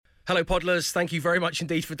Hello, Podlers. Thank you very much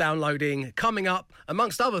indeed for downloading. Coming up,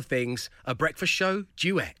 amongst other things, a breakfast show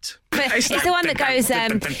duet. It's the one that goes,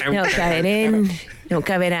 not going in, not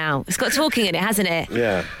going out. It's got talking in it, hasn't it?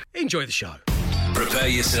 Yeah. Enjoy the show. Prepare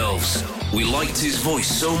yourselves. We liked his voice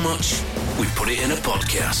so much, we put it in a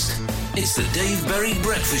podcast. It's the Dave Berry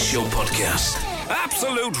Breakfast Show podcast.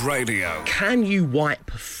 Absolute Radio. Can you wipe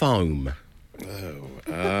foam?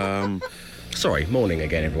 Sorry, morning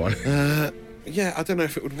again, everyone. Yeah, I don't know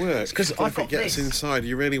if it would work. Because if it gets inside,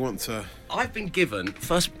 you really want to... I've been given,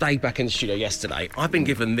 first day back in the studio yesterday, I've been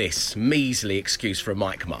given this measly excuse for a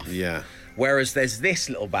mic muff. Yeah. Whereas there's this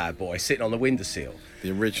little bad boy sitting on the windowsill.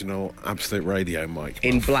 The original Absolute Radio mic muff.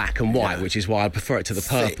 In black and white, which is why I prefer it to the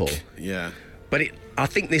purple. Yeah. But I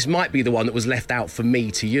think this might be the one that was left out for me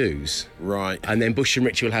to use. Right. And then Bush and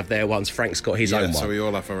Richie will have their ones. Frank's got his own one. So we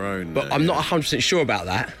all have our own. But I'm not 100% sure about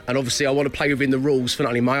that. And obviously I want to play within the rules for not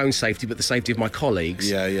only my own safety, but the safety of my colleagues.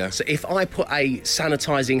 Yeah, yeah. So if I put a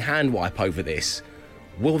sanitising hand wipe over this,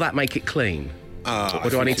 will that make it clean? Or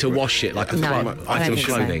do I need to wash it like a item of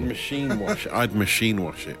clothing? Machine wash it. I'd machine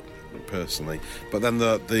wash it, personally. But then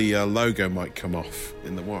the logo might come off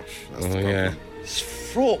in the wash. That's the problem. Yeah. It's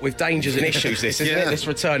fraught with dangers and issues, this, isn't it? This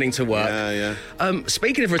returning to work. Yeah, yeah.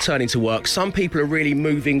 Speaking of returning to work, some people are really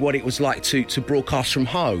moving what it was like to broadcast from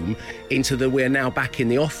home into the we're now back in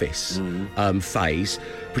the office phase.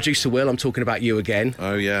 Producer Will, I'm talking about you again.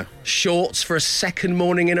 Oh, yeah. Shorts for a second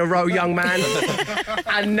morning in a row, young man.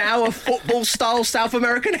 And now a football-style South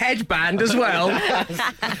American headband as well.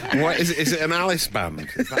 What, is it an Alice band?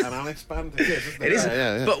 Is that an Alice band? It is.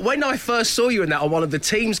 Yeah. But when I first saw you in that on one of the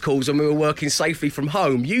Teams calls when we were working safely from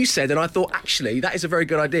home, you said, and I thought, actually, that is a very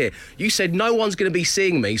good idea. You said, no one's going to be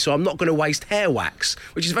seeing me, so I'm not going to waste hair wax,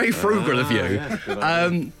 which is very frugal of you.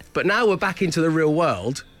 Yeah, but now we're back into the real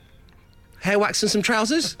world. Hair wax and some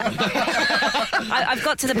trousers? I've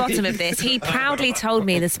got to the bottom of this. He proudly told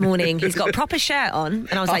me this morning he's got a proper shirt on,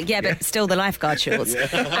 and I was like, yeah, but still the lifeguard shorts.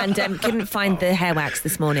 And couldn't find the hair wax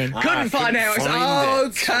this morning. Couldn't find hair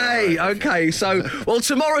wax. Okay. So, well,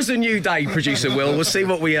 tomorrow's a new day, Producer Will. We'll see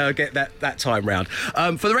what we get that time round.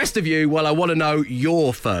 For the rest of you, well, I want to know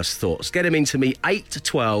your first thoughts. Get them into me, 8 to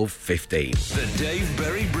 12, 15. The Dave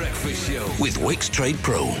Berry Breakfast Show with Wix Trade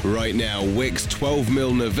Pro. Right now, Wix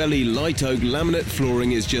 12mm Novelli Light Oak laminate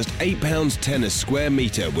flooring is just £8.10 a square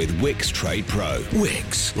metre with Wix Trade Pro.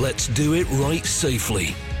 Wix, let's do it right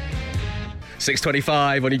safely.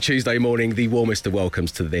 6:25 on your Tuesday morning, the warmest of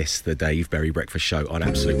welcomes to this, the Dave Berry Breakfast Show on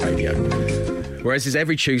Absolute Radio. Whereas it's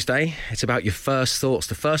every Tuesday, it's about your first thoughts.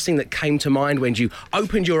 The first thing that came to mind when you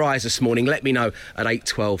opened your eyes this morning, let me know at 8,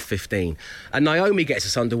 12, 15. And Naomi gets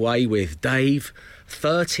us underway with Dave.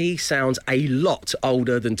 30 sounds a lot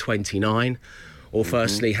older than 29. Or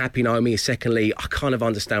firstly, happy Naomi. Secondly, I kind of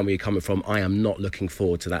understand where you're coming from. I am not looking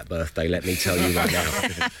forward to that birthday, let me tell you right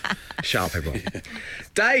now. Shut up, everyone.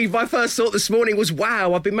 Dave, my first thought this morning was,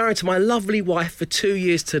 wow, I've been married to my lovely wife for 2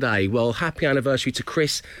 years today. Well, happy anniversary to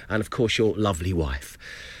Chris and, of course, your lovely wife.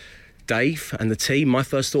 Dave and the team, my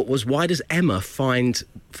first thought was, why does Emma find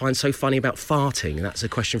so funny about farting? That's a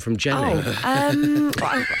question from Jenny.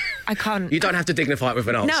 I can't... You don't have to dignify it with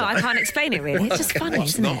an answer. No, I can't explain it, really. It's just funny,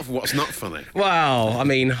 isn't it? What's not funny? Well, I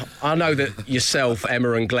mean, I know that yourself,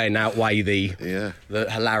 Emma and Glenn outweigh the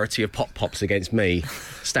hilarity of pop-pops against me,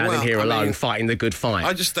 standing here alone, fighting the good fight.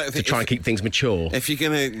 I just don't think... To try and keep things mature. If you're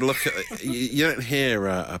going to look at... You don't hear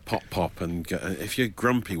a pop-pop, and if you're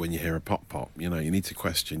grumpy when you hear a pop-pop, you need to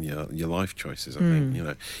question your life choices, I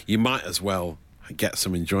think. You might as well get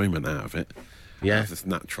some enjoyment out of it. Yeah. This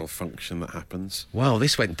natural function that happens. Well,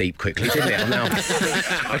 this went deep quickly, didn't it? I'm now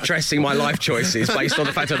addressing my life choices based on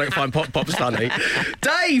the fact I don't find pop-pops funny.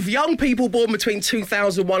 Dave, young people born between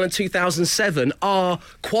 2001 and 2007 are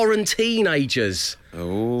quarantine-agers,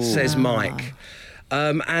 says Mike.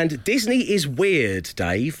 And Disney is weird,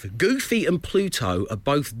 Dave. Goofy and Pluto are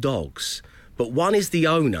both dogs, but one is the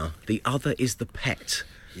owner, the other is the pet.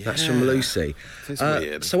 Yeah. That's from Lucy. It's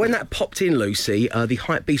weird. So when that popped in, Lucy, the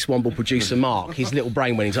Hype Beast Womble producer Mark, his little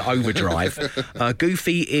brain went into overdrive.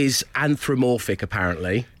 Goofy is anthropomorphic,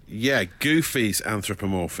 apparently. Yeah, Goofy's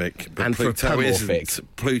anthropomorphic, but Pluto isn't.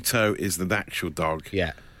 Pluto is the actual dog.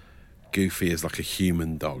 Yeah. Goofy is like a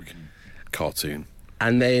human dog cartoon.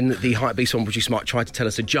 And then the Hype Beast One producer Mark tried to tell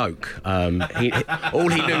us a joke. All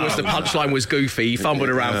he knew was the punchline was Goofy. He fumbled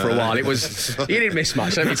around for a while. He didn't miss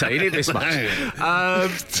much, let me tell you. He didn't miss much.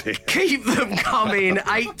 Keep them coming.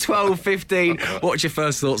 8, 12, 15. What's your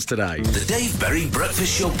first thoughts today? The Dave Berry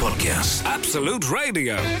Breakfast Show podcast. Absolute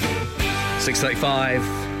Radio. 6:35.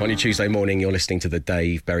 On your Tuesday morning, you're listening to the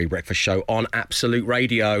Dave Berry Breakfast Show on Absolute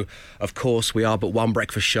Radio. Of course, we are but one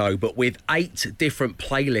breakfast show, but with 8 different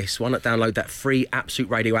playlists. Why not download that free Absolute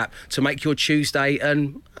Radio app to make your Tuesday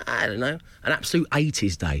an absolute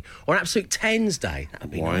 80s day or an absolute 10s day? That'd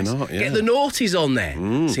be Why nice. not? Yeah. Get the noughties on there.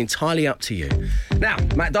 It's entirely up to you. Now,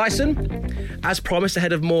 Matt Dyson, as promised,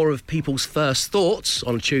 ahead of more of people's first thoughts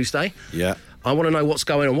on Tuesday. Yeah. I want to know what's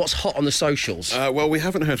going on. What's hot on the socials? Well, we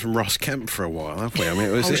haven't heard from Ross Kemp for a while, have we? I mean,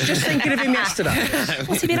 I was just thinking of him yesterday.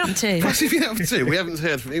 What's he been up to? What's he been up to? We haven't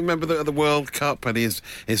heard from him. Remember the World Cup and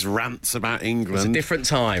his rants about England? It's a different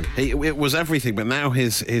time. It was everything, but now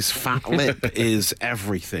his fat lip is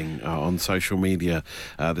everything on social media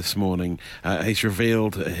this morning. He's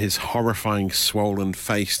revealed his horrifying swollen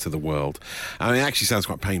face to the world. I mean, it actually sounds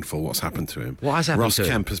quite painful what's happened to him. What has happened Ross to him?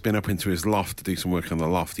 Kemp has been up into his loft to do some work on the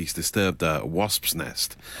loft. He's disturbed a wasp's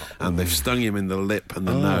nest, and they've stung him in the lip and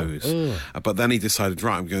the nose. But then he decided,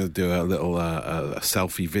 right, I'm going to do a little a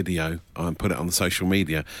selfie video and put it on the social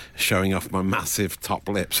media, showing off my massive top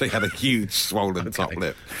lip. So he had a huge swollen top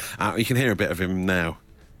lip. You can hear a bit of him now.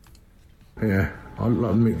 Yeah, I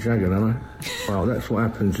look like Mick Jagger, don't I? Well, that's what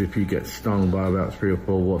happens if you get stung by about 3 or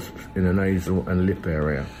 4 wasps in the nasal and lip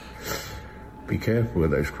area. Be careful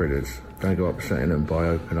with those critters. Don't go upsetting them by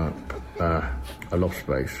opening up a loft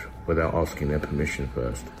space without asking their permission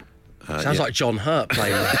first. Sounds like John Hurt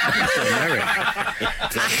playing Merrick.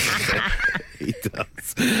 He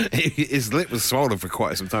does. His lip was swollen for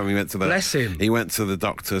quite some time. Bless him. He went to the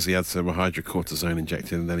doctors. He had some hydrocortisone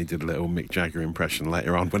injected, and then he did a little Mick Jagger impression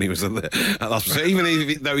later on when he was at the hospital. So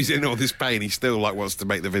even though he's in all this pain, he still wants to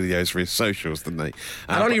make the videos for his socials, doesn't he?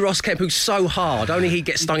 And only Ross Kemp, who's so hard, only he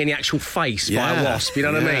gets stung in the actual face by a wasp. You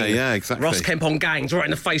know what I mean? Yeah, exactly. Ross Kemp on gangs, right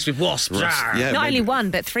in the face with wasps. Not only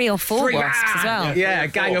one, but 3 or 4 wasps as well. Yeah, a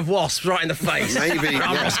gang of wasps right in the face. Maybe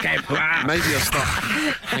Ross Kemp. Maybe he'll stop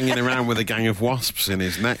hanging around with a gang of wasps in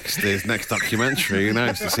his next documentary. Who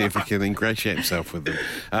knows, to see if he can ingratiate himself with them.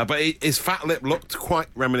 But his fat lip looked quite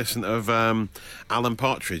reminiscent of Alan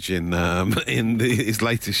Partridge in his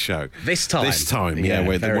latest show. This time, yeah,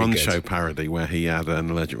 where the very One good. Show parody where he had an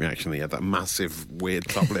allergic reaction. He had that massive weird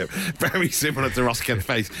top lip, very similar to Ross Kemp's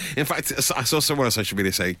face. In fact, I saw someone on social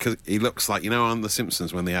media say because he looks like, on The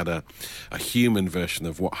Simpsons when they had a human version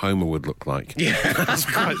of what Homer would look like. Yeah, that's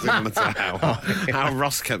quite similar to how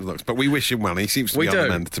Ross Kemp looks. But we wish him well. He seems to be on the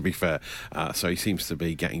mend, to be fair. So he seems to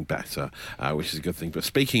be getting better, which is a good thing. But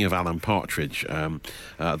speaking of Alan Partridge,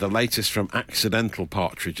 the latest from Accidental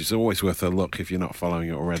Partridge is always worth a look if you're not following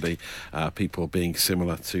it already. People being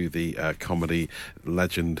similar to the comedy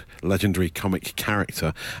legendary comic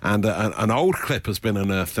character. And an old clip has been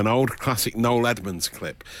unearthed, an old classic Noel Edmonds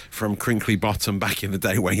clip from Crinkly Bottom back in the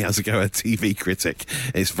day where he has a go at TV critic.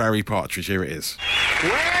 It's very Partridge. Here it is.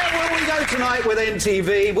 Where will we go tonight with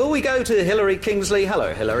NTV? Will we go to Hilary Kingsley?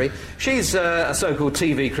 Hello, Hilary. She's a so-called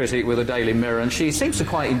TV critic with the Daily Mirror, and she seems to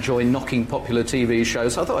quite enjoy knocking popular TV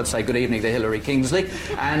shows. So I thought I'd say good evening to Hilary Kingsley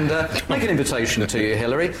and make an invitation to you,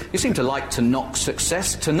 Hilary. You seem to like to knock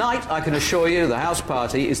success. Tonight, I can assure you, the House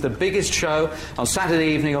Party is the biggest show on Saturday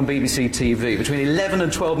evening on BBC TV. Between 11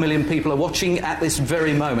 and 12 million people are watching at this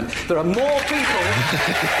very moment. There are more people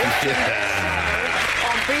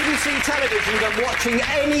on BBC television than watching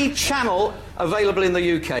any channel available in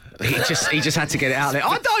the UK. He just had to get it out there.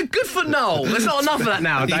 Good for Noel. There's not enough of that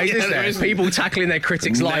nowadays, is there? People tackling their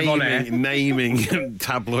critics live on air. Naming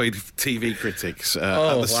tabloid TV critics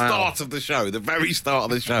at the start of the show, the very start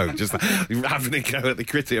of the show, just having a go at the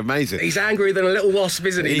critic. Amazing. He's angrier than a little wasp,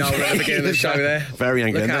 isn't he, Noel, at the beginning of the show there? Very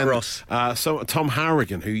angry. Look and at then, Ross. So Tom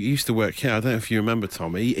Harrigan, who used to work here, I don't know if you remember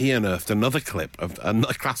Tom, he unearthed another clip of a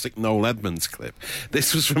classic Noel Edmonds clip.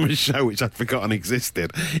 This was from a show which I'd forgotten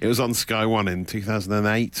existed. It was on Sky One in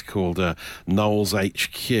 2008 called Noel's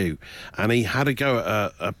HQ, and he had a go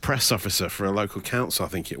at a press officer for a local council, I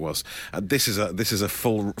think it was. This is a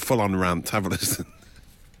full-on rant. Have a listen.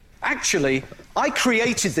 Actually, I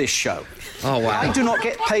created this show. Oh, wow. I do not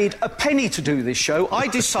get paid a penny to do this show. I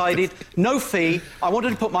decided, no fee, I wanted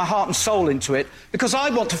to put my heart and soul into it because I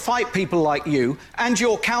want to fight people like you and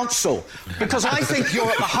your council, because I think you're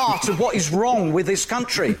at the heart of what is wrong with this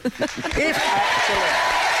country. If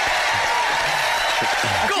actually...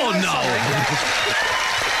 Go on, Noel.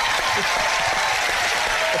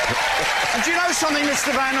 And do you know know something,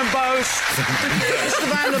 Mr. Van den Bos? Mr.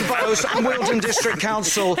 Van den Bos and Wilton District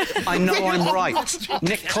Council, I know I'm right.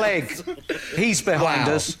 Nick Clegg, he's behind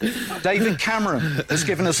us. David Cameron has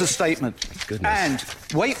given us a statement. And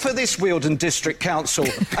wait for this, Wilton District Council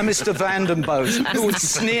and Mr. Van den Bos, who would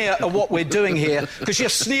sneer at what we're doing here, because you're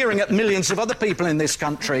sneering at millions of other people in this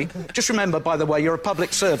country. Just remember, by the way, you're a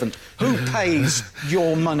public servant. Who pays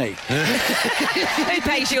your money? Who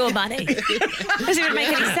pays your money? Doesn't even make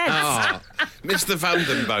any sense. Mr. Van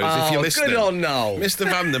den Bos, if you're listening, good on Noel. Mr.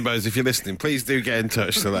 Van den Bos, if you're listening, please do get in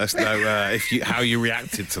touch to let us know how you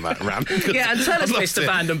reacted to that rant. Yeah, and tell us, Mr.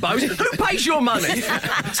 Van den Bos, who pays your money?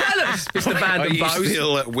 Tell us, Mr. Van den Bos. Are you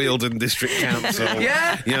still at Wealdon District Council?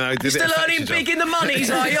 Yeah? You know, did Still it earning big in the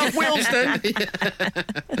monies, are you, off Wealdon?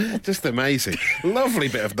 Just amazing. Lovely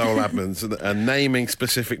bit of Noel Edmonds and naming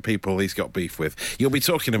specific people he's got beef with. You'll be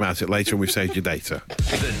talking about it later when we've saved your data.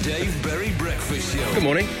 The Dave Berry Breakfast Show. Good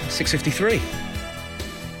morning, 6:53.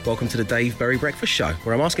 Welcome to the Dave Berry Breakfast Show,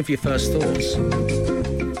 where I'm asking for your first thoughts.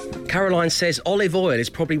 Caroline says olive oil is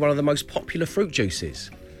probably one of the most popular fruit juices.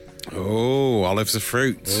 Oh, olives are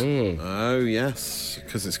fruit. Oh, yes,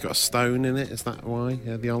 because it's got a stone in it. Is that why?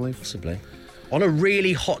 Yeah, the olive? Possibly. On a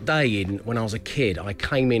really hot day when I was a kid, I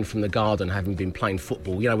came in from the garden having been playing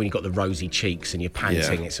football. You know, when you've got the rosy cheeks and you're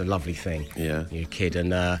panting, It's a lovely thing. Yeah. You're a kid.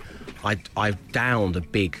 And I downed a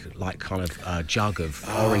big, jug of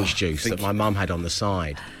orange juice that my mum had on the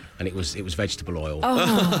side. And it was vegetable oil. On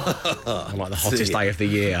the hottest day of the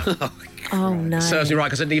year. Oh, no. Serves me right,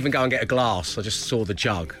 because I didn't even go and get a glass. I just saw the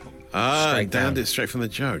jug. Downed it straight from the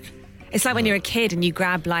jug. It's like when you're a kid and you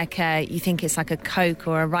grab you think it's like a Coke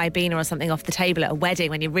or a Ribena or something off the table at a wedding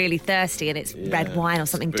when you're really thirsty and it's red wine or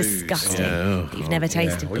something disgusting that you've never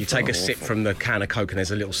tasted before. Or you take a sip from the can of Coke and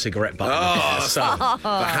there's a little cigarette butt. The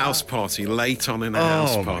house party, late on in a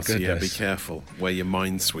house party. Yeah, goodness. be careful where you're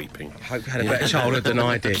minesweeping. Hope you had a better childhood than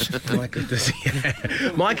I did. My goodness,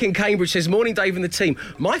 yeah. Mike in Cambridge says, morning Dave and the team.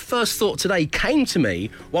 My first thought today came to me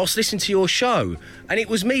whilst listening to your show, and it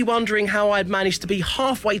was me wondering how I'd managed to be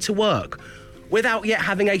halfway to work without yet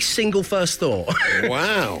having a single first thought.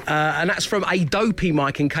 Wow. And that's from a dopey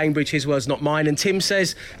Mike in Cambridge, his words, not mine. And Tim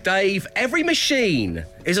says, Dave, every machine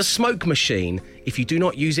is a smoke machine if you do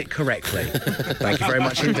not use it correctly. Thank you very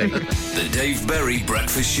much indeed. The Dave Berry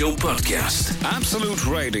Breakfast Show Podcast. Absolute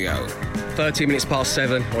Radio. 13 minutes past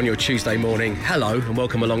 7 on your Tuesday morning. Hello and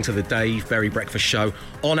welcome along to the Dave Berry Breakfast Show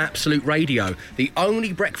on Absolute Radio, the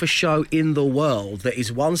only breakfast show in the world that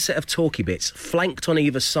is one set of talkie bits flanked on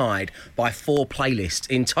either side by 4 playlists.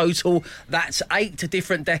 In total, that's 8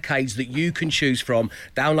 different decades that you can choose from.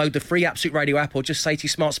 Download the free Absolute Radio app or just say to your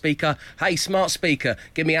smart speaker, hey, smart speaker,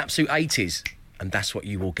 give me Absolute 80s. And that's what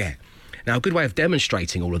you will get. Now, a good way of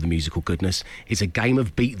demonstrating all of the musical goodness is a game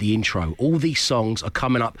of Beat the Intro. All these songs are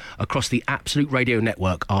coming up across the Absolute Radio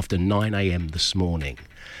network after 9 a.m. this morning.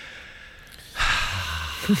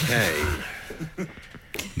 Okay.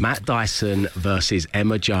 Matt Dyson versus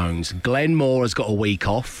Emma Jones. Glenn Moore has got a week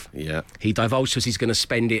off. Yeah. He divulged to us he's going to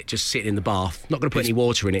spend it just sitting in the bath. Not going to put any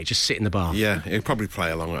water in it, just sit in the bath. Yeah, he'll probably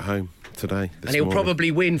play along at home today. And he'll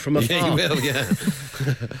probably win from afar. Yeah, he will, yeah.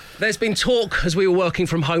 There's been talk, as we were working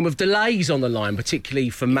from home, of delays on the line,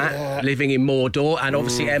 particularly for Matt living in Mordor, and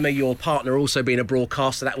obviously Emma, your partner, also being a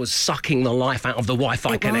broadcaster. That was sucking the life out of the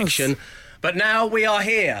Wi-Fi connection. But now we are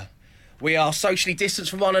here. We are socially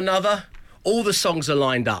distanced from one another. All the songs are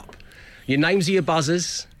lined up. Your names are your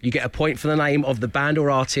buzzers. You get a point for the name of the band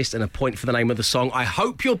or artist and a point for the name of the song. I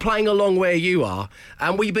hope you're playing along where you are.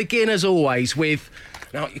 And we begin, as always, with...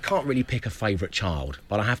 Now, you can't really pick a favourite child,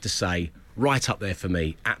 but I have to say, right up there for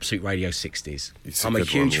me, Absolute Radio 60s. I'm a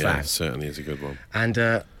huge fan. It certainly is a good one. And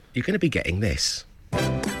you're going to be getting this.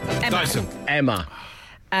 Emma. Dyson. Emma.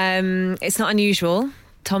 It's not unusual.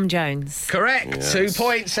 Tom Jones. Correct. Yes. 2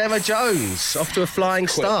 points, Emma Jones. Off to a flying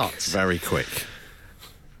start. Very quick.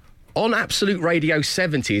 On Absolute Radio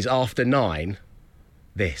 70s after 9,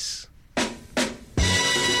 this.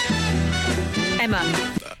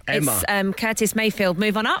 Emma. Emma. It's Curtis Mayfield.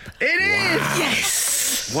 Move on up. It is!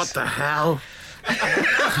 Yes! What the hell?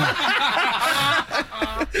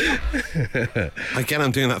 Again,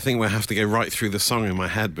 I'm doing that thing where I have to go right through the song in my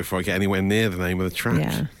head before I get anywhere near the name of the track.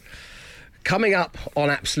 Yeah. Coming up on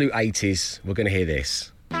Absolute 80s, we're going to hear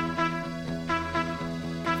this.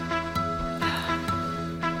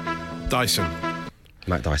 Dyson.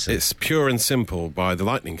 Matt Dyson. It's Pure and Simple by the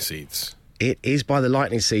Lightning Seeds. It is by the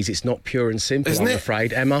Lightning Seeds. It's not pure and simple, Isn't I'm it?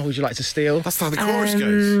 afraid. Emma, would you like to steal? That's how the chorus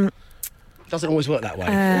goes. Doesn't always work that way.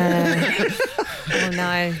 Oh,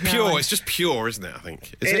 no. Pure. It's just pure, isn't it, I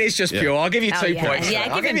think? It is just pure. I'll give you 2 points for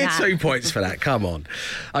that. I'll give you 2 points for that. Come on.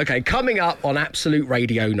 Okay, coming up on Absolute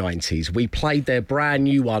Radio 90s, we played their brand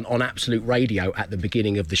new one on Absolute Radio at the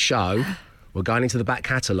beginning of the show. We're going into the back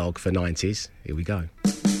catalogue for 90s. Here we go.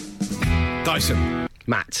 Dyson.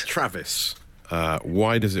 Matt. Travis.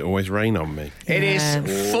 Why does it always rain on me? It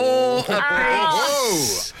is 4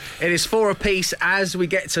 apiece. It is 4 apiece as we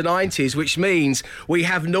get to 90s, which means we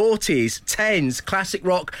have noughties, 10s, classic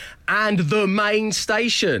rock, and the main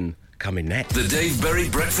station coming next. The Dave Berry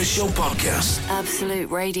Breakfast Show Podcast.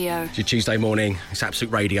 Absolute Radio. It's your Tuesday morning. It's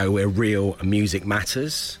Absolute Radio, where real music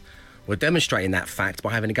matters. We're demonstrating that fact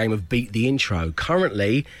by having a game of Beat the Intro.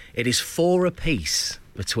 Currently, it is 4 apiece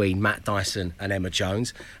between Matt Dyson and Emma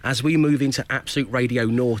Jones as we move into Absolute Radio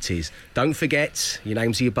noughties. Don't forget, your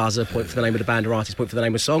name's your buzzer, point for the name of the band or artist, point for the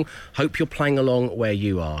name of the song. Hope you're playing along where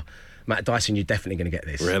you are. Matt Dyson, you're definitely going to get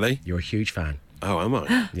this. Really? You're a huge fan. Oh, am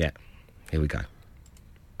I? Yeah. Here we go.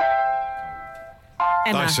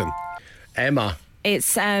 Emma. Dyson. Emma.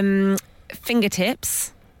 It's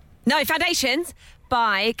Fingertips. No, Foundations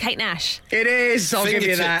by Kate Nash. It is. I'll give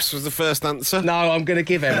you that. Fingertips was the first answer. No, I'm going to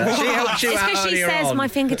give Emma. She helped you It's out because she earlier says on. my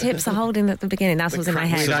fingertips are holding at the beginning. That's what's in my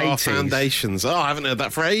This is head. our 80s. Foundations. Oh, I haven't heard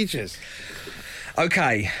that for ages.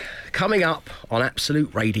 Okay, coming up on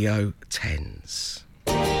Absolute Radio 10s.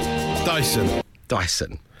 Dyson.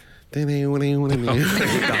 Dyson. Here Here we go.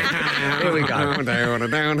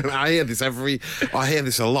 I hear this I hear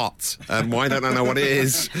this a lot. Why don't I know what it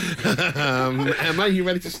is? Emma, you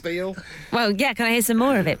ready to steal? Well, yeah, can I hear some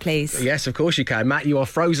more of it, please? Yes, of course you can. Matt, you are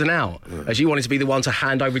frozen out, as you wanted to be the one to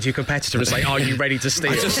hand over to your competitor and say, are you ready to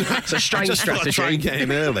steal? It's a strange I just thought I'd try and strategy. get in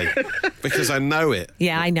early because I know it.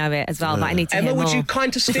 Yeah, I know it as well, but I need to Emma, hear more. would you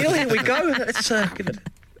kind to steal? Here we go. Let's give it...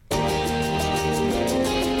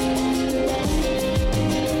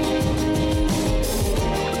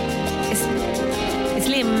 It's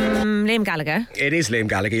Liam Gallagher. It is Liam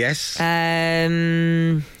Gallagher, yes.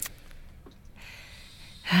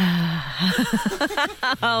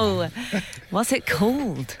 Oh, what's it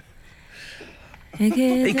called?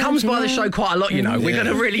 He comes by the show quite a lot, you know. We're going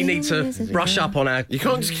to really need to brush up on our... You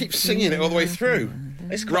can't just keep singing it all the way through.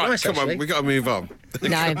 It's quite Right, nice, come actually. on, we've got to move on.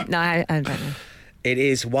 No, I don't know. It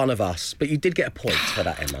is One of Us, but you did get a point for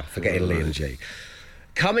that, Emma, for getting Liam G.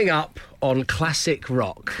 Coming up on Classic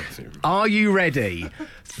Rock. Are you ready?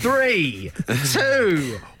 3,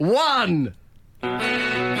 2, 1.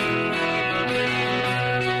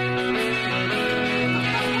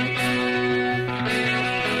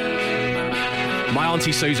 My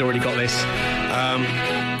Auntie Sue's already got this.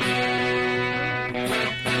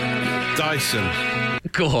 Dyson.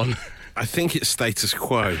 Go on. I think it's Status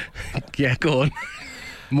Quo. Yeah, go on.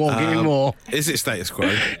 More, give me more. Is it Status Quo?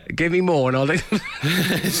 Give me more and I'll...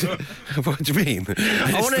 What do you mean?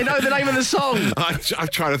 I want to know the name of the song. I'm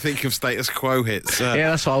trying to think of Status Quo hits.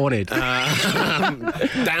 Yeah, that's what I wanted.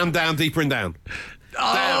 Down, down, deeper and down.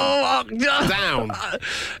 Down.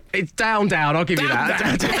 It's down. I'll give you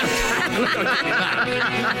that.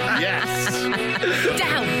 Yes.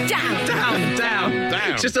 Down.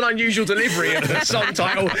 It's just an unusual delivery of the song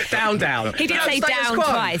title. Down. He did say Status down Quo.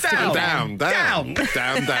 twice, didn't he? Down.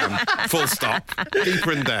 Full stop.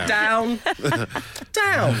 Deeper and down.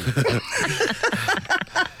 Down.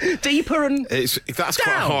 Deeper and That's quite a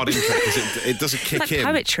down. hard intro because it doesn't kick like in.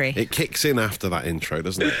 poetry. It kicks in after that intro,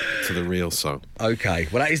 doesn't it? To the real song. Okay,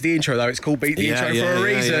 well that is the intro though. It's called Beat the Yeah, Intro yeah, for a yeah,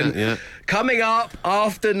 reason. yeah. Coming up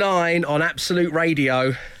after 9 on Absolute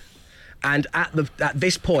Radio. And at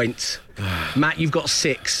this point, Matt, you've got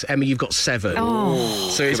 6. Emma, you've got 7.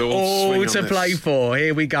 So it's Could all all swing to on play this. for.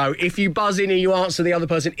 Here we go. If you buzz in and you answer, the other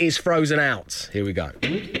person is frozen out. Here we go.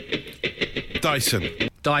 Dyson.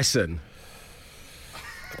 Dyson.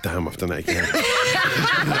 Damn, I've done it again.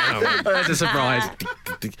 That's a surprise.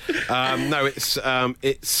 No, it's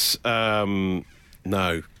no.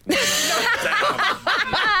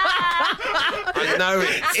 I know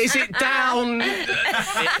it. Is it down?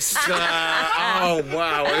 It's oh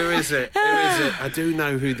wow, who is it? I do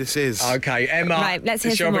know who this is. Okay, Emma. Right, let's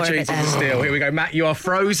hear it's your some more of it opportunity to then. steal. Here we go. Matt, you are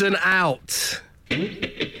frozen out.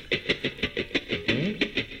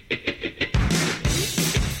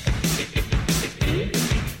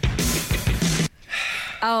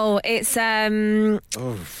 Oh, it's I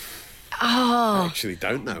actually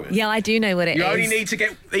don't know it. yeah, I do know what it is. You only need to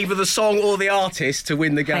get either the song or the artist to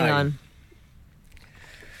win the game. Hang on.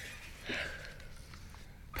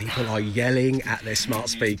 People are yelling at their smart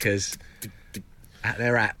speakers, at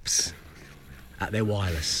their apps, at their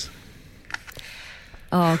wireless.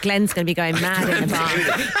 Oh, Glenn's going to be going mad in the bar.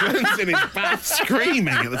 Glenn's in his bath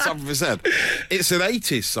screaming at the top of his head. It's an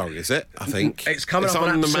 80s song, is it? I think. It's coming up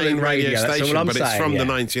on the Absolute main radio Radio, that's station, all I'm but it's saying, from yeah.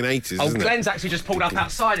 the 1980s, Oh, isn't Glenn's actually just pulled up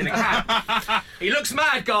outside in a cab. He looks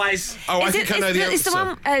mad, guys. it? Oh, I think I know the answer. It's the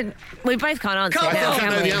one... we both can't answer Come it now, on. I can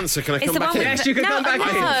know we? the answer. Can I It's come the back one in? Yes, you can come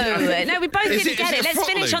back in. No, we both Is didn't it- get is it. it Let's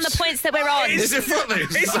finish on the Footloose? points that we're on. Is it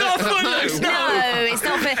Footloose? It's not Footloose, No, it's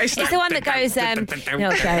not. It's the one that goes,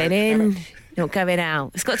 not going in, not going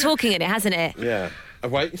out. It's got talking in it, hasn't it? Yeah.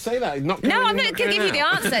 Wait, say that. Not No, I'm not going to give you the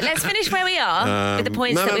answer. Let's finish where we are with the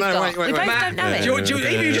points no, that we've no, got. wait, we both wait. don't know it. Do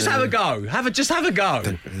you just have a go? Just have a go.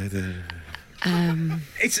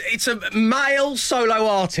 It's a male solo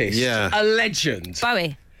artist. Yeah. A legend.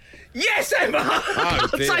 Bowie. Yes, Emma! Oh,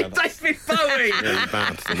 dear. Take David Bowie! Really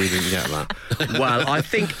bad that we didn't get that. Well, I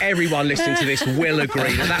think everyone listening to this will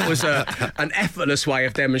agree that was an effortless way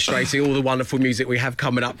of demonstrating all the wonderful music we have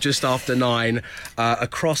coming up just after 9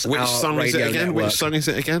 across Which our song is radio it again? network. Which song is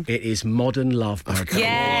it again? It is Modern Love by Grog.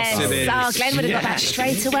 Yes. it is. Oh, Glenn would have got that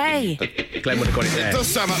straight away. Glenn would have got it It there. does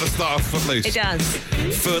sound like the start of Footloose. It does.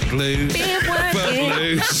 Footloose. Been working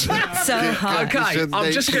Footloose. so hard. Okay,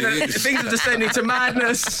 I'm just going to... Things are descending to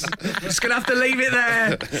madness. Just going to have to leave it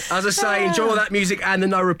there. As I say, enjoy all that music and the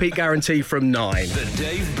no repeat guarantee from 9. The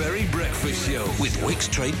Dave Berry Breakfast Show with Wix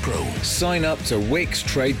Trade Pro. Sign up to Wix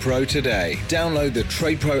Trade Pro today. Download the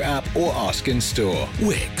Trade Pro app or ask in store.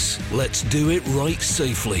 Wix, let's do it right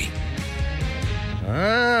safely.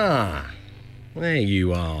 Ah, there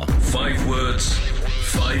you are. 5 words,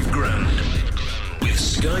 5 grand. With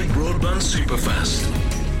Sky Broadband Superfast.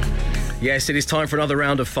 Yes, it is time for another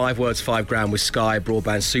round of 5 words, 5 grand with Sky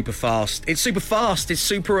Broadband Superfast. It's super fast, it's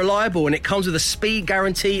super reliable, and it comes with a speed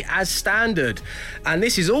guarantee as standard. And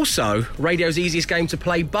this is also radio's easiest game to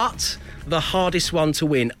play, but the hardest one to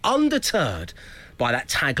win. Undeterred by that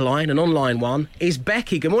tagline, an online one, is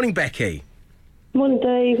Becky. Good morning, Becky. Morning,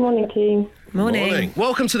 Dave. Morning, team. Morning.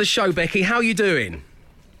 Welcome to the show, Becky. How are you doing?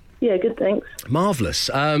 Yeah, good, thanks. Marvellous.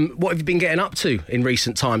 What have you been getting up to in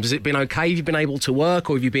recent times? Has it been okay? Have you been able to work,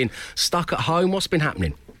 or have you been stuck at home? What's been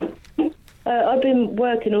happening? I've been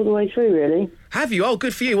working all the way through, really. Have you? Oh,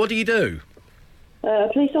 good for you. What do you do?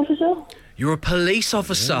 Police officer? You're a police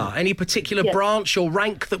officer. Any particular Yeah. branch or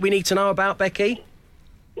rank that we need to know about, Becky?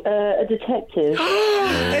 A detective.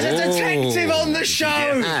 There's a detective on the show!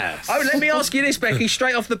 Yes. Oh, let me ask you this, Becky,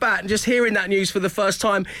 straight off the bat, and just hearing that news for the first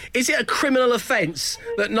time, is it a criminal offence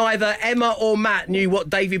that neither Emma or Matt knew what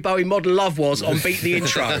David Bowie Modern Love was on Beat the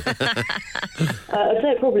Intro? I'd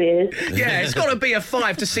say it probably is. Yeah, it's got to be a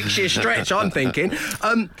 5 to 6 year stretch, I'm thinking.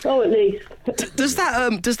 Oh, at least. Does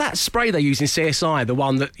that spray they use in CSI, the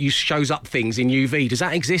one that shows up things in UV, does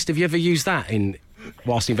that exist? Have you ever used that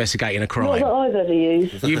whilst investigating a Not crime? that I've ever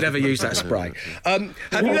used. You've never used that spray. Have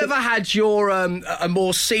you ever had your a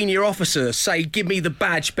more senior officer say, "Give me the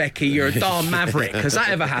badge, Becky, you're a darn maverick"? Has that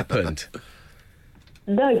ever happened?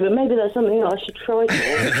 No, but maybe that's something that I should try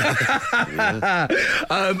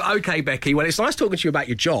to. Okay, Becky, well, it's nice talking to you about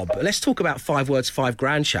your job. Let's talk about 5 words, 5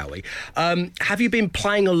 grand, shall we? Have you been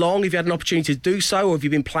playing along? Have you had an opportunity to do so, or have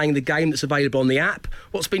you been playing the game that's available on the app?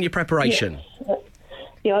 What's been your preparation?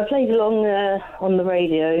 Yeah, I played along on the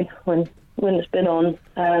radio when it's been on,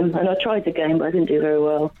 and I tried the game, but I didn't do very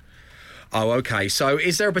well. Oh, OK. So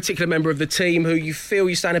is there a particular member of the team who you feel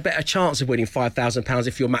you stand a better chance of winning £5,000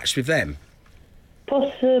 if you're matched with them?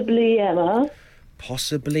 Possibly Emma.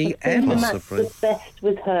 Possibly I think Emma. the match the best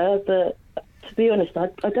with her, but to be honest, I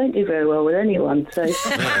don't do very well with anyone, so...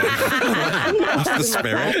 That's the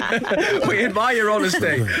spirit. We admire your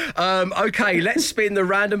honesty. OK, let's spin the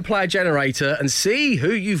random player generator and see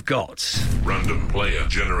who you've got. Random player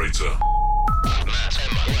generator.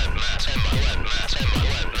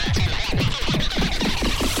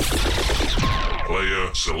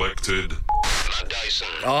 Player selected. Matt Dyson.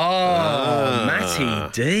 Oh,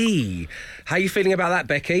 Matty D. How are you feeling about that,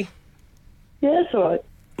 Becky? Yeah, that's all right.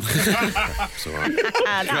 That's all right.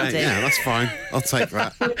 That'll do. Yeah, that's fine. I'll take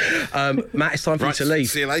that. Matt, it's time for Right, you to leave.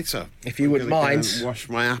 see you later. If you wouldn't Gonna go mind. and wash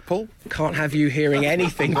my apple. Can't have you hearing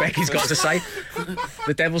anything Becky's got to say.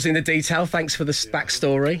 The devil's in the detail. Thanks for the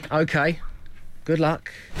backstory. OK. Good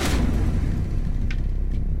luck.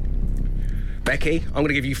 Becky, I'm going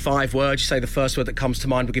to give you 5 words. You say the first word that comes to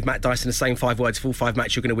mind. We'll give Matt Dyson the same 5 words. Full 5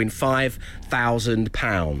 match. You're going to win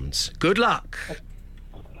 £5,000. Good luck.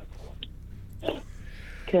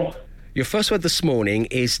 Okay. Your first word this morning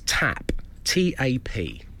is tap.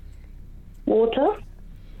 T-A-P. Water?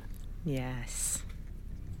 Yes.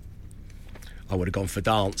 I would have gone for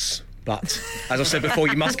dance. But, as I said before,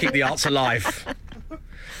 you must keep the arts alive.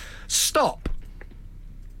 Stop.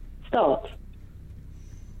 Start?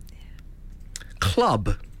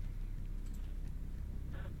 Club.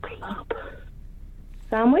 Club.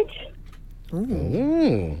 Sandwich.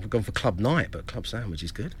 Ooh, we've gone for club night, but club sandwich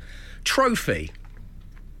is good. Trophy.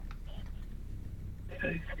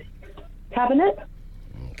 Cabinet.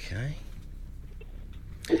 Okay.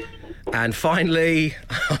 And finally,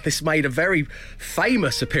 this made a very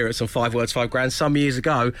famous appearance on 5 Words, 5 Grand some years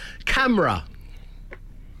ago. Camera.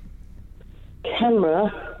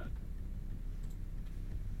 Camera.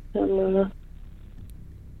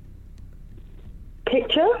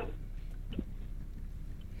 Picture.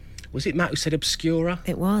 Was it Matt who said obscura?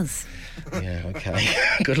 It was. Yeah, okay.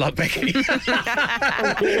 Good luck, Becky.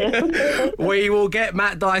 We will get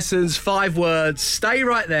Matt Dyson's 5 words. Stay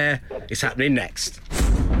right there. It's happening next.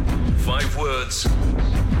 5 words,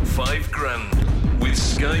 5 grand with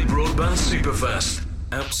Sky Broadband Superfast.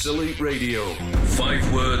 Absolute Radio.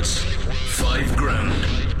 5 words, 5 grand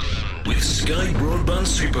with Sky Broadband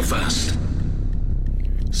Superfast.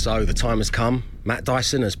 So the time has come. Matt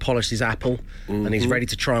Dyson has polished his apple and he's ready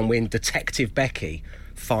to try and win Detective Becky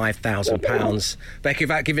 £5,000. Becky,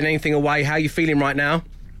 without giving anything away, how are you feeling right now?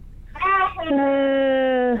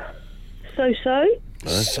 So-so.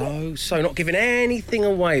 So not giving anything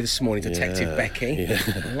away this morning, Detective Becky. Yeah.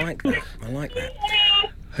 I like that.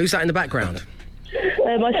 Who's that in the background?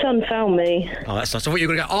 My son found me. Oh, that's nice. I thought you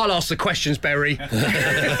were going to go, I'll ask the questions, Berry.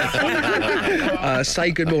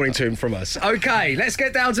 Say good morning to him from us. OK, let's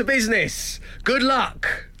get down to business. Good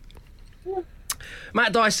luck.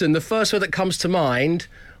 Matt Dyson, the first word that comes to mind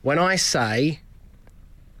when I say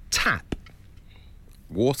tap.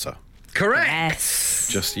 Water. Correct. Yes.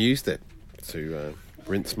 Just used it to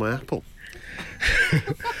rinse my apple.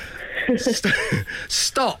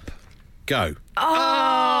 Stop. Go.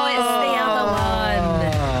 Oh, it's the other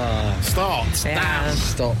one. Start. Yeah.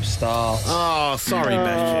 Start. Oh, sorry,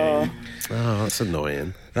 Becky. Oh, that's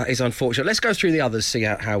annoying. That is unfortunate. Let's go through the others, see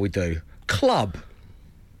how we do. Club.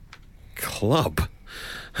 Club.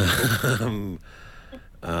 That's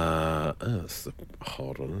a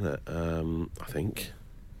hard one, isn't it? I think.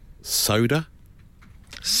 Soda.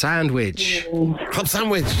 Sandwich. Club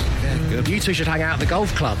sandwich. Yeah, good. You two should hang out at the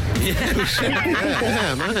golf club. Yeah, we should.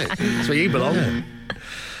 Yeah, mate. That's where you belong. Yeah.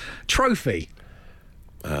 Trophy.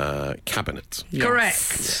 Cabinet. Yes.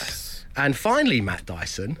 Correct. And finally, Matt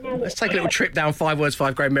Dyson, let's take a little trip down 5 Words,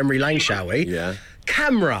 5 Grand memory lane, shall we? Yeah.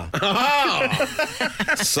 Camera.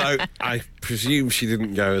 So I presume she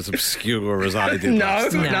didn't go as obscure as I did.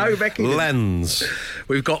 No, Becky. Lens.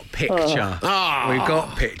 We've got picture. We've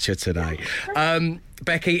got picture today.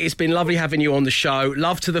 Becky, it's been lovely having you on the show.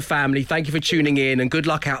 Love to the family. Thank you for tuning in and good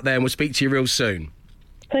luck out there, and we'll speak to you real soon.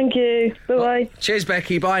 Thank you. Bye-bye. Cheers,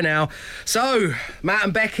 Becky. Bye now. So, Matt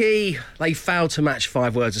and Becky, they failed to match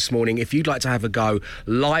 5 words this morning. If you'd like to have a go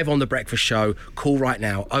live on The Breakfast Show, call right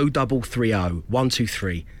now 0330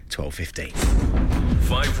 123 1215.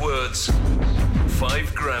 5 words,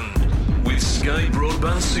 5 grand with Sky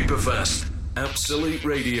Broadband Superfast. Absolute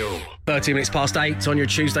Radio. 13 minutes past 8 on your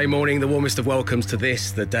Tuesday morning. The warmest of welcomes to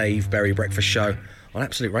this, the Dave Berry Breakfast Show on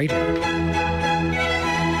Absolute Radio.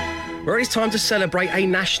 Where it's time to celebrate a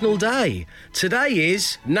national day. Today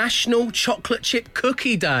is National Chocolate Chip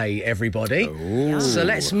Cookie Day, everybody. Ooh. So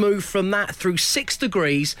let's move from that through 6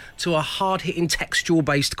 degrees to a hard-hitting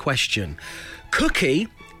textual-based question. Cookie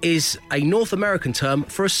is a North American term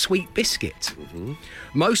for a sweet biscuit.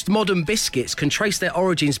 Most modern biscuits can trace their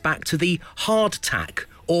origins back to the hardtack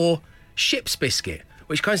or ship's biscuit,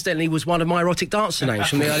 which coincidentally was one of my erotic dancer names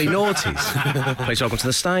from the early noughties. Please welcome to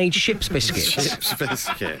the stage, Ship's Biscuit. Ship's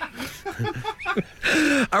biscuit.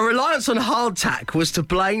 A reliance on hardtack was to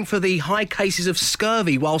blame for the high cases of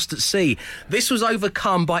scurvy whilst at sea. This was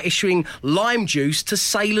overcome by issuing lime juice to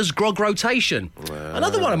sailors' grog rotation.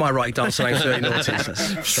 Another one of my erotic dancer names from the early noughties.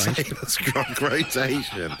 That's strange. Sailor's grog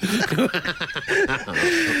rotation.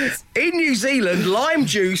 In New Zealand, lime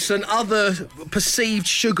juice and other perceived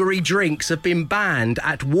sugary drinks have been banned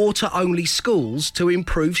at water-only schools to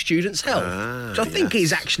improve students' health, which I think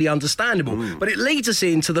is actually understandable. But it leads us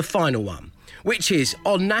into the final one, which is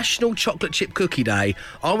on National Chocolate Chip Cookie Day.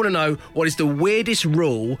 I want to know what is the weirdest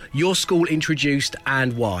rule your school introduced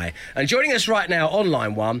and why. And joining us right now on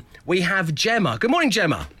line 1, we have Gemma. Good morning,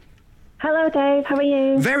 Gemma. Hello, Dave. How are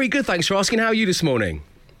you? Very good, thanks for asking. How are you this morning?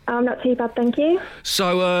 Not too bad, thank you.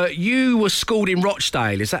 So, you were schooled in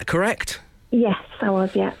Rochdale, is that correct? Yes, I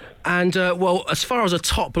was, yeah. And, well, as far as a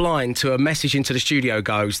top line to a message into the studio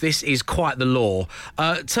goes, this is quite the law.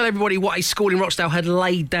 Tell everybody what a school in Rochdale had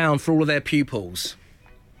laid down for all of their pupils.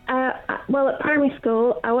 Well, at primary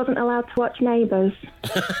school, I wasn't allowed to watch Neighbours.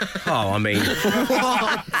 Oh, I mean,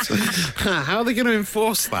 How are they going to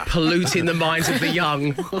enforce that? polluting the minds of the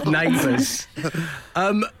young neighbours.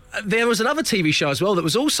 There was another TV show as well that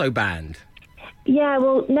was also banned. Yeah,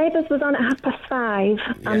 well, Neighbours was on at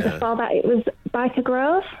 5:30, and before that it was Biker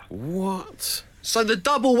Grove. What? So the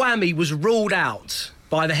double whammy was ruled out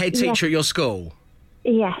by the head teacher at your school.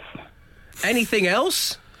 Yes. Anything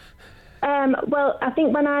else? Well, I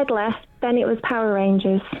think when I'd left, then it was Power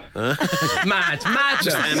Rangers. Mad.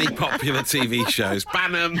 Any popular TV shows?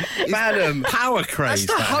 Ban them. Ban 'em. Power craze.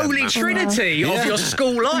 That's the holy trinity of your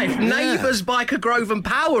school life. Neighbours, Biker Grove and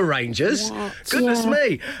Power Rangers. Goodness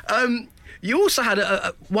me. You also had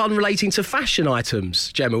one relating to fashion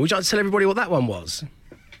items, Gemma. Would you like to tell everybody what that one was?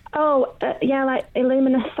 Oh, yeah, like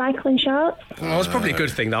Illuminous cycling shorts. Oh, it's probably a good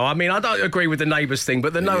thing, though. I mean, I don't agree with the Neighbours thing,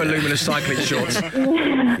 but the no Illuminous cycling shorts,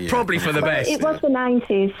 probably for the best. It was the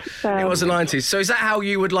 90s. So. It was the 90s. So is that how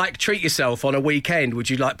you would, like, treat yourself on a weekend? Would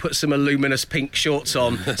you, like, put some Illuminous pink shorts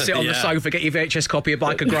on, sit on the sofa, get your VHS copy of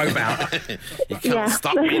Biker Grove out? You can't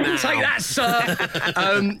stop me now. Take that,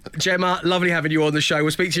 sir! Gemma, lovely having you on the show.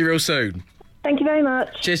 We'll speak to you real soon. Thank you very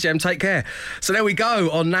much. Cheers, Gem. Take care. So there we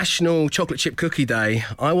go. On National Chocolate Chip Cookie Day,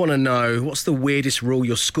 I want to know, what's the weirdest rule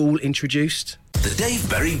your school introduced? The Dave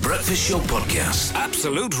Berry Breakfast Show Podcast.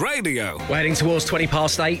 Absolute Radio. We're heading towards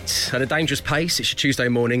 8:20 at a dangerous pace. It's your Tuesday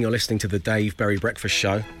morning. You're listening to the Dave Berry Breakfast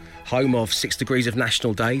Show, home of 6 degrees of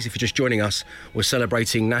national days. If you're just joining us, we're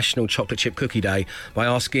celebrating National Chocolate Chip Cookie Day by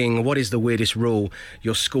asking, what is the weirdest rule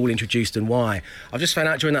your school introduced and why? I've just found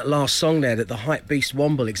out during that last song there that the hype beast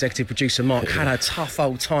Womble executive producer Mark had a tough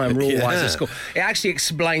old time rule-wise at school. It actually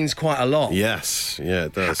explains quite a lot. Yes, yeah,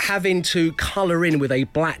 it does. Having to colour in with a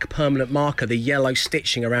black permanent marker the yellow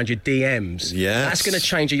stitching around your DMs. Yes. That's going to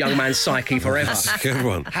change a young man's psyche forever. That's a good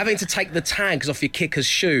one. Having to take the tags off your kicker's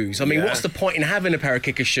shoes. I mean, what's the point in having a pair of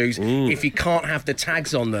kicker's shoes if you can't have the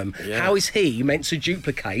tags on them? How is he meant to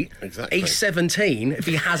duplicate E17 if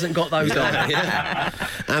he hasn't got those on?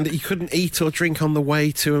 And you couldn't eat or drink on the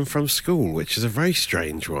way to and from school, which is a very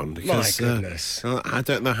strange one. Because, my goodness. I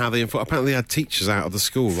don't know how they... Apparently they had teachers out of the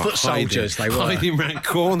school. Foot soldiers, they were. Hiding around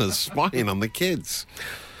corners, spying on the kids.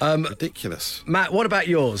 Ridiculous. Matt, what about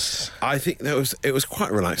yours? I think it was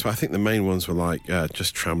quite relaxed, but I think the main ones were like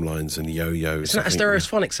just tram lines and yo-yos. Isn't that a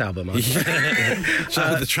Stereophonics album?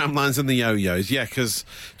 So the tram lines and the yo-yos, because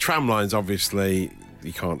tram lines, obviously,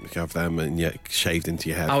 you can't have them and yet shaved into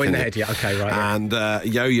your head. Oh, in the head, okay, right. Yeah. And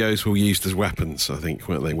yo-yos were used as weapons, I think,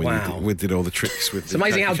 weren't they? When we did all the tricks with. It's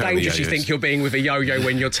amazing how dangerous you think you're being with a yo-yo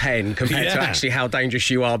when you're 10 compared to actually how dangerous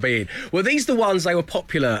you are being. Were these the ones they were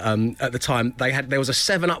popular at the time? There was a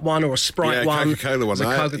 7-Up one or a Sprite one. Coca-Cola one. A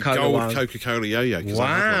Coca-Cola gold one. Coca-Cola yo-yo.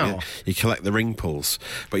 Wow. You collect the ring pulls,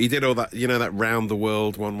 but you did all that. That round the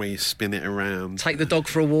world one where you spin it around. Take the dog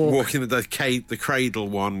for a walk. Walking the cradle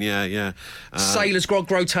one. Yeah. Sailor's Grog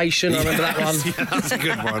rotation. I remember that one. Yeah, that's a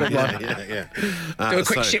good one. Yeah. Do a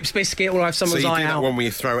quick ship's biscuit or have someone's eye do out. that one where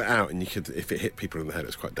you throw it out and if it hit people in the head,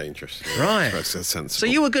 it's quite dangerous. Right. So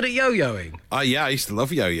you were good at yo-yoing? Yeah, I used to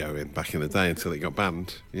love yo-yoing back in the day until it got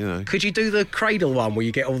banned. Could you do the cradle one where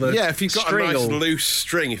you get all the if you've got string a nice loose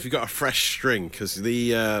string, if you've got a fresh string, because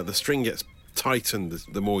the string gets tightened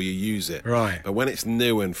the more you use it. Right. But when it's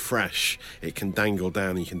new and fresh, it can dangle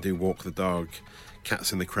down and you can do walk the dog,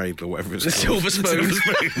 Cats in the Cradle, or whatever it's called. Silver Spoon.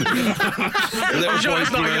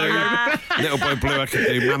 Little Boy Blue, I could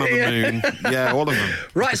do Man on the Moon. Yeah, all of them.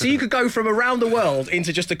 Right, so you could go from around the world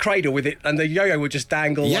into just a cradle with it, and the yo-yo would just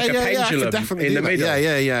dangle like a pendulum in the middle.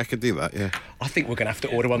 Yeah, I could do that, yeah. I think we're going to have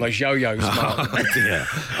to order one of those yo-yos, Mark.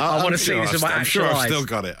 I want to see this with my actual eyes.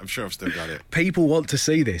 I'm sure I've still got it. People want to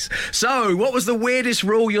see this. So, what was the weirdest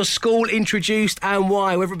rule your school introduced and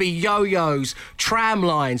why? Whether it be yo-yos, tram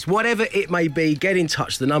lines, whatever it may be, get in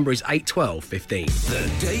touch. The number is 812 15.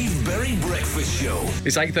 The Dave Berry Breakfast Show.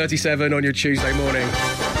 It's 8:37 on your Tuesday morning.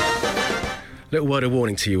 Little word of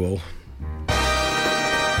warning to you all.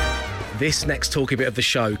 This next talky bit of the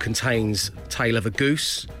show contains a tale of a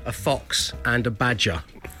goose, a fox and a badger.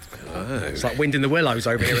 Oh. It's like wind in the willows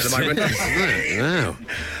over here at the moment.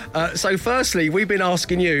 Wow. So firstly, we've been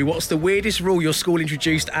asking you, what's the weirdest rule your school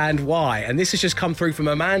introduced and why? And this has just come through from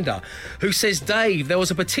Amanda, who says, Dave, there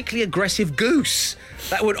was a particularly aggressive goose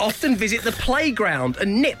that would often visit the playground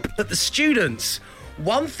and nip at the students.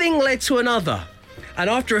 One thing led to another.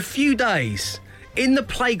 And after a few days, in the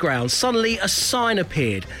playground, suddenly a sign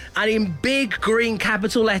appeared, and in big green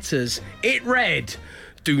capital letters, it read,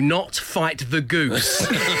 "Do not fight the goose."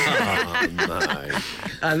 Oh, no.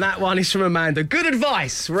 And that one is from Amanda. Good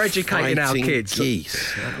advice. We're educating our kids.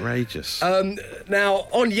 Geese. Outrageous. Now,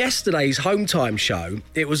 on yesterday's Home Time show,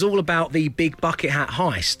 it was all about the big bucket hat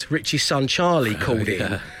heist. Richie's son Charlie called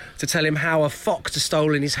in to tell him how a fox had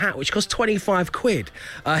stolen his hat, which cost 25 quid.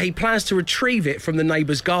 He plans to retrieve it from the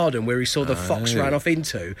neighbour's garden where he saw the fox ran off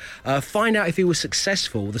into. Find out if he was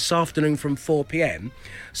successful this afternoon from 4 p.m.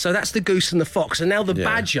 So that's the goose and the fox. And now the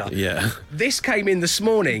badger. Yeah. This came in this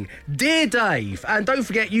morning. Dear Dave, and don't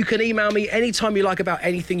forget you can email me anytime you like about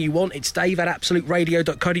anything you want. It's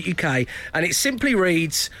dave@absoluteradio.co.uk, and it simply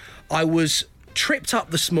reads, I was tripped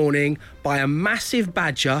up this morning by a massive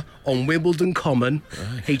badger on Wimbledon Common.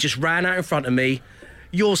 Right. He just ran out in front of me.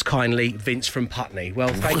 Yours kindly, Vince from Putney. Well,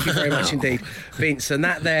 thank you very much indeed, Vince. And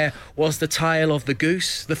that there was the tale of the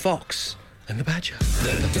goose, the fox and the badger.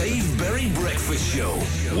 The Dave Berry Breakfast Show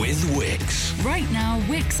with Wix. Right now,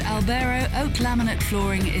 Wix Albero oak laminate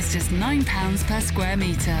flooring is just £9 per square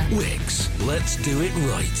metre. Wix, let's do it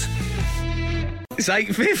right. It's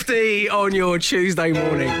 8:50 on your Tuesday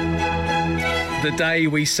morning. The day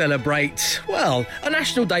we celebrate, well, a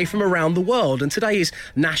national day from around the world. And today is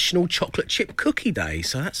National Chocolate Chip Cookie Day,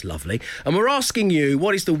 so that's lovely. And we're asking you,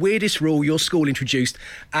 what is the weirdest rule your school introduced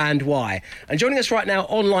and why? And joining us right now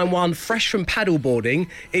on line one, fresh from paddleboarding,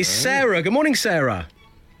 is Sarah. Good morning, Sarah.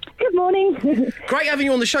 Good morning. Great having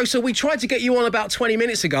you on the show. So we tried to get you on about 20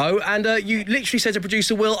 minutes ago, and you literally said to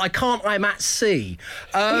producer Will, I'm at sea.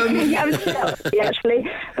 Yeah, I'm still at sea, actually.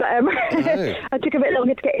 But I took a bit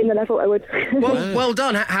longer to get in than I thought I would. Well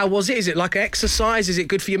done. How was it? Is it like exercise? Is it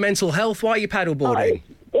good for your mental health? Why are you paddleboarding?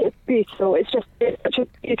 It's beautiful. It's such a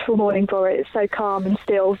beautiful morning for it. It's so calm and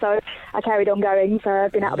still. So I carried on going. So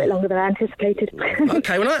I've been out a bit longer than I anticipated.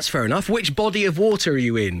 OK, well, that's fair enough. Which body of water are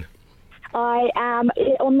you in? I am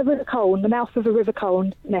on the River Colne, the mouth of the River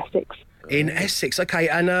Colne in Essex. In Essex, OK.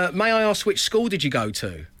 And may I ask, which school did you go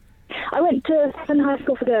to? I went to Southend High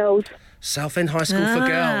School for Girls. Southend High School for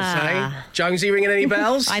Girls, eh? Jonesy, ringing any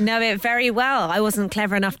bells? I know it very well. I wasn't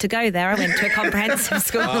clever enough to go there. I went to a comprehensive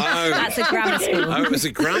school. That's a grammar school. Oh, it was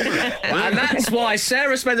a grammar. Wow. And that's why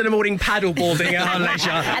Sarah spending the morning paddleboarding at her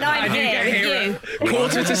leisure. And I'm here you get here at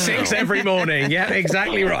 5:45 every morning. Yeah,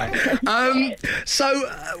 exactly right. So,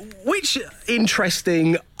 which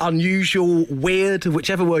interesting, unusual, weird,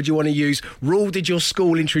 whichever word you want to use, rule did your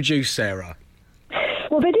school introduce, Sarah?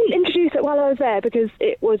 Well, they didn't introduce it while I was there because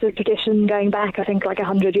it was a tradition going back, I think, like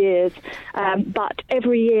 100 years. But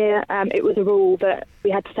every year it was a rule that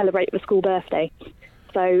we had to celebrate the school birthday.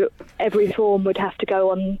 So every form would have to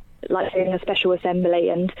go on, like, say, in a special assembly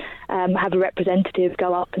and have a representative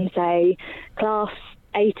go up and say, class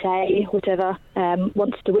 8A, whatever,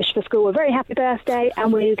 wants to wish the school a very happy birthday,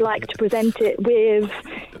 and we'd like to present it with,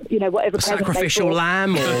 whatever a sacrificial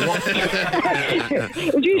lamb or what?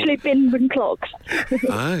 It was usually bins and clocks.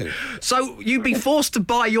 So you'd be forced to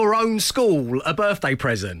buy your own school a birthday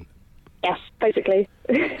present? Yes, basically.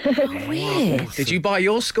 Weird. Did you buy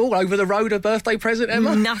your school over the road a birthday present,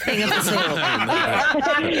 Emma? Nothing of the sort.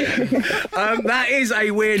 That is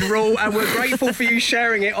a weird rule, and we're grateful for you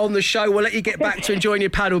sharing it on the show. We'll let you get back to enjoying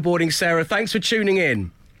your paddleboarding, Sarah. Thanks for tuning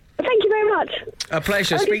in. Thank you very much. A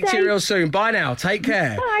pleasure. Speak to you real soon. Bye now. Take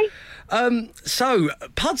care. Bye. So,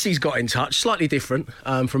 Pudsy's got in touch, slightly different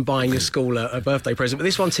from buying your school a birthday present, but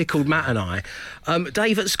this one tickled Matt and I.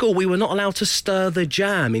 Dave, at school, we were not allowed to stir the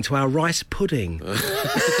jam into our rice pudding.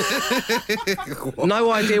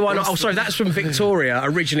 No idea why not. Oh, sorry, that's from Victoria,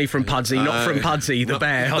 originally from Pudsey, not from Pudsey the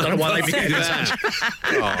bear. I don't know why they'd be getting in touch.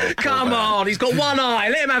 Come on, he's got one eye.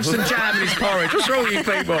 Let him have some jam in his porridge. What's wrong with you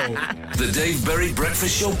people? The Dave Berry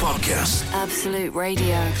Breakfast Show Podcast. Absolute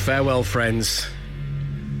Radio. Farewell, friends.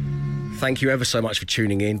 Thank you ever so much for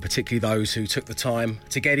tuning in, particularly those who took the time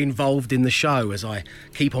to get involved in the show. As I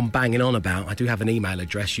keep on banging on about, I do have an email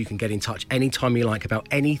address. You can get in touch anytime you like about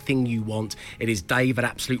anything you want. It is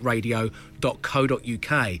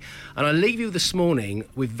dave@absoluteradio.co.uk. And I leave you this morning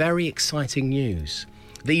with very exciting news.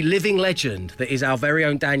 The living legend that is our very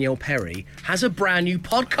own Danielle Perry has a brand new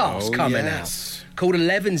podcast coming out called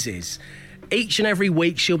 11's. Each and every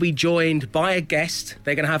week she'll be joined by a guest.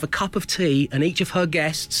 They're going to have a cup of tea, and each of her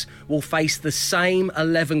guests will face the same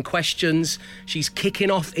 11 questions. She's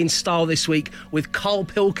kicking off in style this week with Carl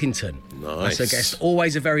Pilkington. Nice. As a guest,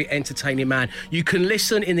 always a very entertaining man. You can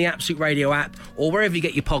listen in the Absolute Radio app or wherever you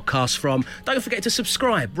get your podcasts from. Don't forget to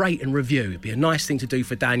subscribe, rate and review. It'd be a nice thing to do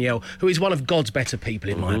for Danielle, who is one of God's better people,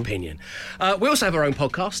 in my opinion. We also have our own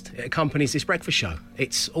podcast. It accompanies this breakfast show.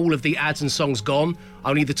 It's all of the ads and songs gone.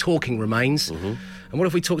 Only the talking remains. And what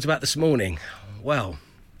have we talked about this morning? Well,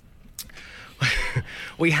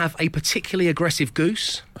 we have a particularly aggressive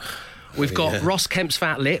goose. We've got Ross Kemp's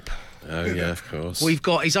fat lip. Oh, yeah, of course.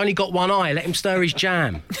 He's only got one eye, let him stir his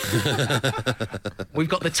jam. We've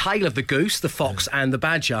got the tail of the goose, the fox and the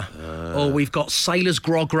badger. Or we've got Sailor's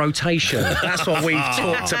Grog rotation. That's what we've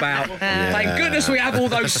talked about. Thank goodness we have all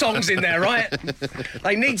those songs in there, right?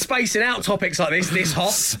 They need spacing out topics like this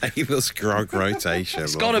hot. Sailor's Grog rotation.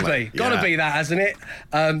 It's got to be. Got to be that, hasn't it?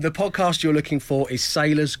 The podcast you're looking for is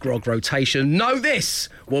Sailor's Grog rotation. Know this.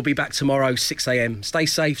 We'll be back tomorrow, 6 a.m. Stay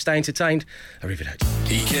safe, stay entertained. Arrivederci.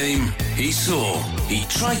 He came, he saw, he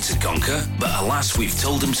tried to conquer, but alas, we've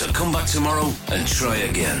told him to come back tomorrow and try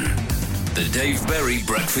again. The Dave Berry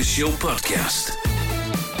Breakfast Show Podcast.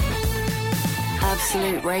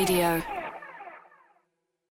 Absolute Radio.